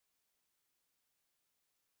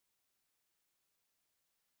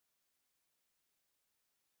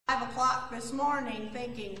5 o'clock this morning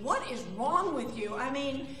thinking, what is wrong with you? I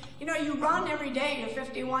mean, you know, you run every day. You're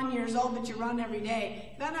 51 years old, but you run every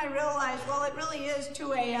day. Then I realized, well, it really is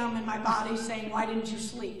 2 a.m. and my body's saying, why didn't you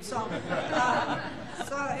sleep? So,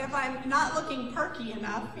 so if I'm not looking perky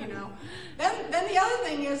enough, you know. Then the other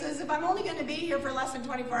thing is if I'm only going to be here for less than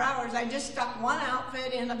 24 hours, I just stuck one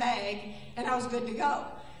outfit in a bag and I was good to go.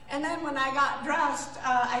 And then when I got dressed,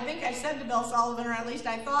 I think I said to Bill Sullivan, or at least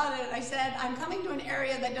I thought it, I said, I'm coming to an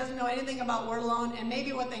area that doesn't know anything about WordAlone, and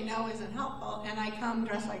maybe what they know isn't helpful, and I come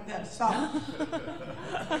dressed like this. So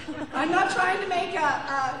I'm not trying to make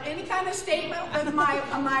any kind of statement with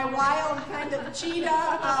my wild kind of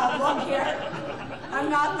cheetah look here. I'm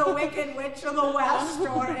not the Wicked Witch of the West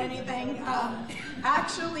or anything.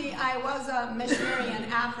 Actually, I was a missionary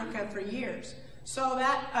in Africa for years. So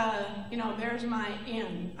that, you know, there's my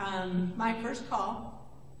in. My first call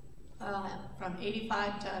from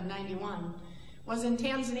 85 to 91 was in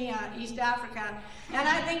Tanzania, East Africa. And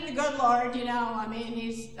I think the good Lord, you know, I mean,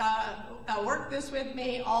 he's worked this with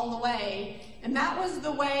me all the way. And that was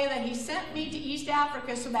the way that he sent me to East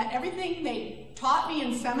Africa, so that everything they taught me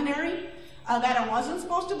in seminary that I wasn't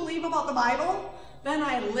supposed to believe about the Bible, then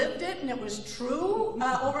I lived it, and it was true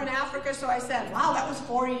over in Africa. So I said, wow, that was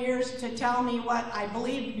 4 years to tell me what I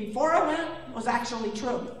believed before I went was actually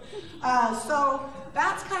true. So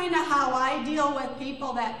that's kind of how I deal with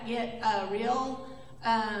people that get real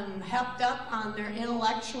hepped up on their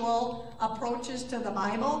intellectual approaches to the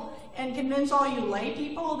Bible, and convince all you lay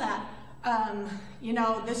people that, you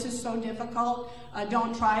know, this is so difficult,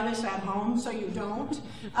 don't try this at home, so you don't.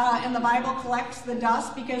 And the Bible collects the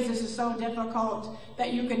dust because this is so difficult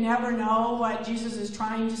that you can never know what Jesus is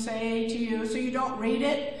trying to say to you, so you don't read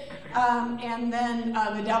it. And then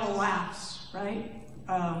the devil laughs, right?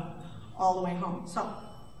 All the way home. So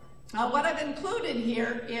what I've included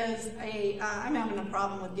here is I'm having a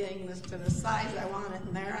problem with getting this to the size I want it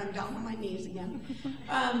in there. I'm down on my knees again.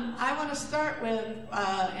 I want to start with,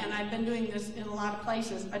 and I've been doing this in a lot of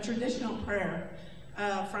places, a traditional prayer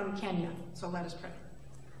from Kenya. So let us pray.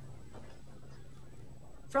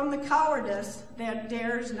 From the cowardice that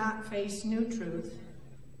dares not face new truth,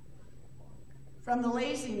 from the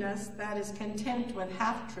laziness that is content with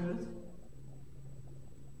half-truth,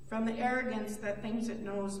 from the arrogance that thinks it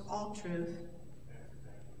knows all truth,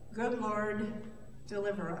 good Lord,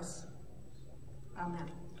 deliver us. Amen.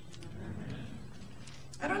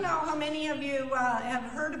 I don't know how many of you have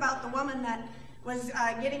heard about the woman that was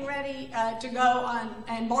getting ready to go on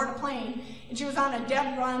and board a plane, and she was on a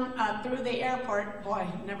dead run through the airport. Boy,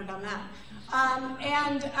 I've never done that.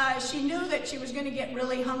 And she knew that she was going to get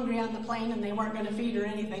really hungry on the plane, and they weren't going to feed her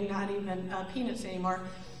anything, not even peanuts anymore.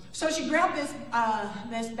 So she grabbed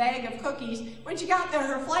this bag of cookies. When she got there,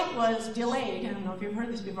 her flight was delayed. I don't know if you've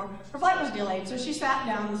heard this before. Her flight was delayed, so she sat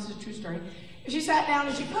down. This is a true story. She sat down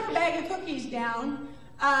and she put her bag of cookies down,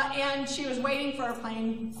 and she was waiting for her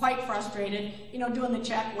plane, quite frustrated, you know, doing the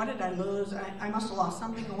check. What did I lose? I must have lost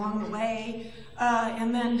something along the way.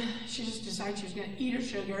 And then she just decided she was going to eat her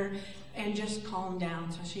sugar and just calm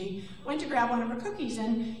down. So she went to grab one of her cookies,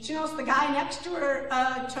 and she noticed the guy next to her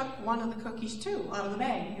took one of the cookies too out of the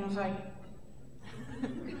bag. And I was like,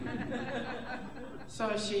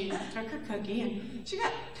 so she took her cookie, and she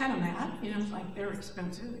got kind of mad. You know, it's like, they were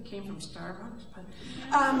expensive. They came from Starbucks.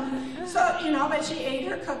 But so, you know, but she ate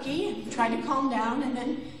her cookie and tried to calm down, and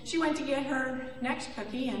then she went to get her next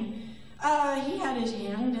cookie, and he had his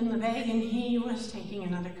hand in the bag, and he was taking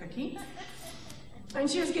another cookie. And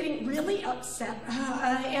she was getting really upset,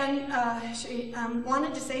 and she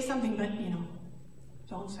wanted to say something, but, you know,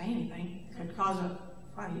 don't say anything. It could cause a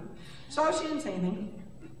fight. So she didn't say anything.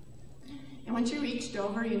 And when she reached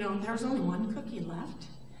over, you know, there was only one cookie left.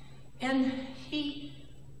 And he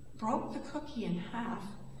broke the cookie in half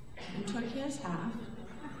and took his half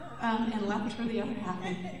and left her the other half.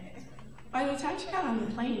 And by the time she got on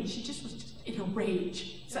the plane, she just was in a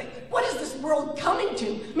rage. It's like, what is this world coming to?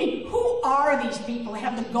 I mean, who are these people that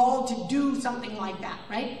have the gall to do something like that,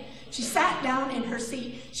 right? She sat down in her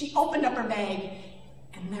seat. She opened up her bag,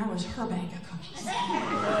 and there was her bag of cookies.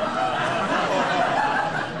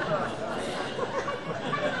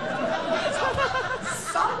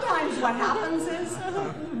 Sometimes what happens is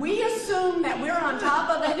we assume that we're on top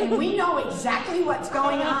of it and we know exactly what's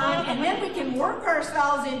going on, and then we can work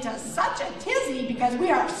ourselves into such a tizzy because we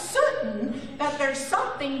are certain that there's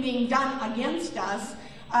something being done against us,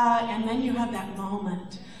 and then you have that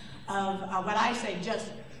moment of what I say,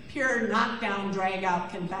 just pure knockdown, drag-out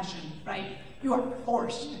confession, right? You are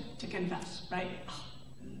forced to confess, right? Oh,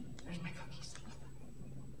 there's my cookies.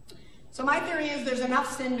 So my theory is there's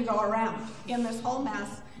enough sin to go around in this whole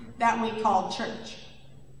mess that we call church.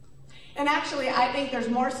 And actually, I think there's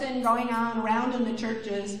more sin going on around in the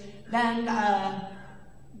churches than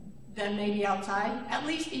maybe outside, at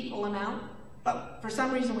least equal amount. But for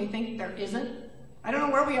some reason, we think there isn't. I don't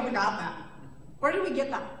know where we ever got that. Where did we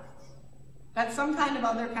get that? That's some kind of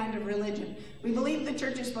other kind of religion. We believe the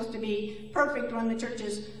church is supposed to be perfect when the church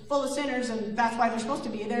is full of sinners, and that's why they're supposed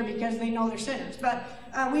to be there, because they know they're sinners. But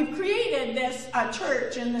we've created this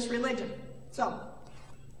church and this religion. So,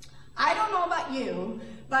 I don't know about you,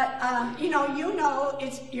 but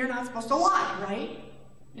you're not supposed to lie, right?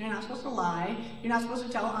 You're not supposed to lie. You're not supposed to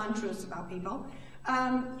tell untruths about people.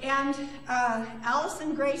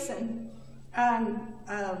 Allison Grayson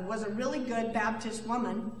was a really good Baptist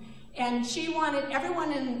woman, and she wanted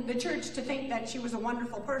everyone in the church to think that she was a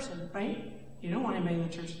wonderful person, right? You don't want anybody in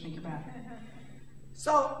the church to think you're bad.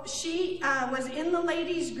 So she was in the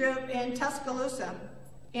ladies group in Tuscaloosa,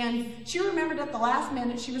 and she remembered at the last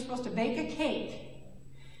minute she was supposed to bake a cake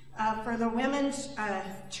for the women's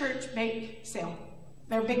church bake sale,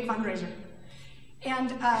 their big fundraiser.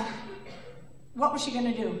 And what was she going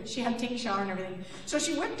to do? She had to take a shower and everything. So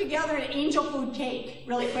she whipped together an angel food cake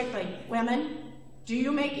really quickly. Women, do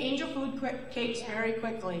you make angel food cakes very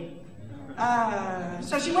quickly?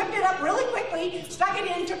 So she whipped it up really quickly, stuck it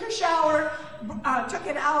in, took her shower, took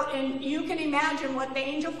it out, and you can imagine what the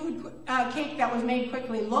angel food cake that was made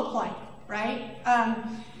quickly looked like, right?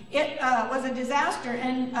 It was a disaster,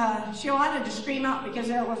 and she wanted to scream out because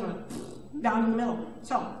there was a down in the middle.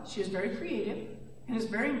 So she was very creative, and it's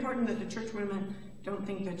very important that the church women don't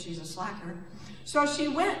think that she's a slacker. So she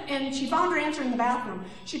went and she found her answer in the bathroom.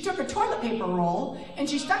 She took a toilet paper roll and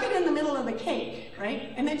she stuck it in the middle of the cake,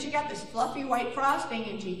 right? And then she got this fluffy white frosting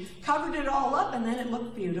and she covered it all up, and then it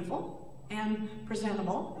looked beautiful and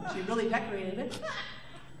presentable. She really decorated it.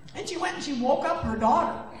 And she went and she woke up her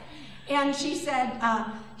daughter. And she said,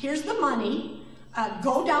 here's the money,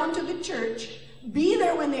 go down to the church, be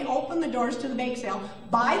there when they open the doors to the bake sale,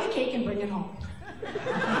 buy the cake and bring it home.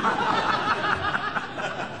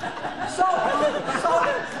 So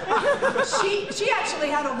she actually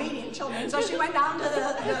had obedient children. So she went down to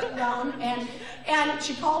the down and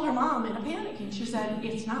she called her mom in a panic, and she said,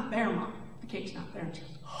 "It's not there, Mom. The cake's not there." And she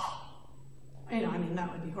goes, "Oh." I mean,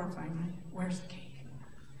 that would be horrifying, right? Where's the cake?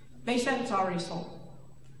 They said it's already sold.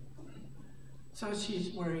 So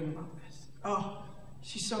she's worrying about this. Oh,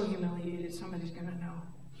 she's so humiliated. Somebody's going to know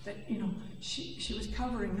that, she was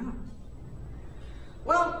covering up.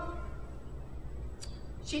 Well,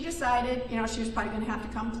 she decided, she was probably going to have to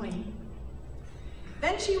come clean.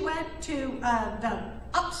 Then she went to the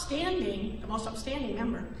most upstanding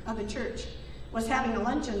member of the church was having a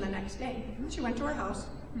luncheon the next day. She went to her house.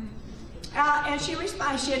 And she had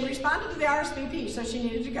responded to the RSVP, so she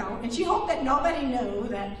needed to go. And she hoped that nobody knew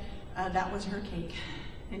that that was her cake.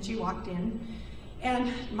 And she walked in,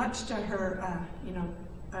 and much to her,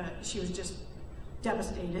 she was just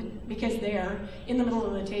devastated, because there, in the middle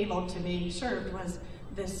of the table to be served, was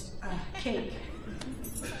this cake.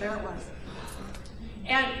 There it was.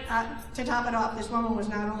 And to top it off, this woman was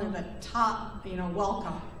not only the top,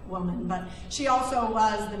 welcome woman, but she also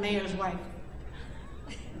was the mayor's wife.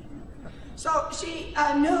 So she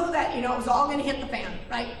knew that, it was all going to hit the fan,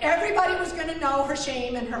 right? Everybody was going to know her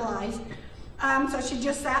shame and her lies. So she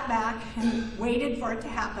just sat back and waited for it to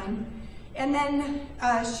happen. And then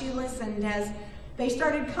she listened as they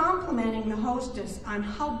started complimenting the hostess on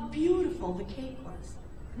how beautiful the cake was.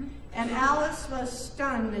 And Alice was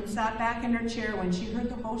stunned and sat back in her chair when she heard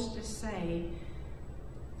the hostess say,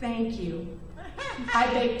 "Thank you. I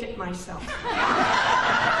baked it myself."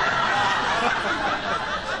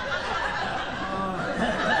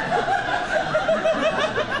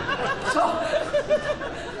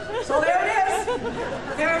 So there it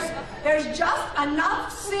is. There's just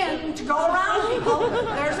enough sin to go around, people.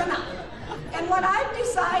 There's enough. And what I've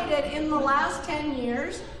decided in the last 10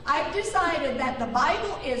 years, I've decided that the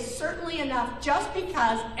Bible is certainly enough, just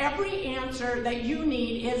because every answer that you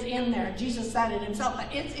need is in there. Jesus said it himself, but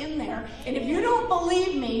it's in there. And if you don't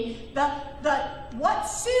believe me, what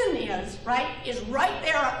sin is, right, is right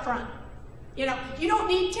there up front. You don't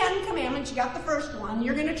need 10 commandments. You got the first one.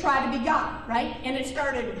 You're going to try to be God, right? And it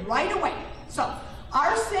started right away. So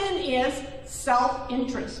our sin is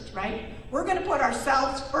self-interest, right? We're going to put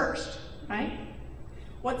ourselves first, right?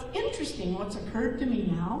 What's interesting, what's occurred to me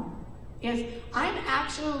now, is I'm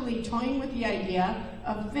actually toying with the idea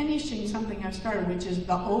of finishing something I've started, which is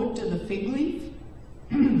the Ode to the Fig Leaf.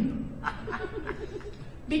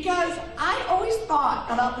 Because I always thought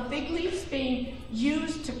about the fig leaves being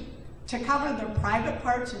used to cover the private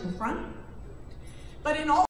parts in the front. But in all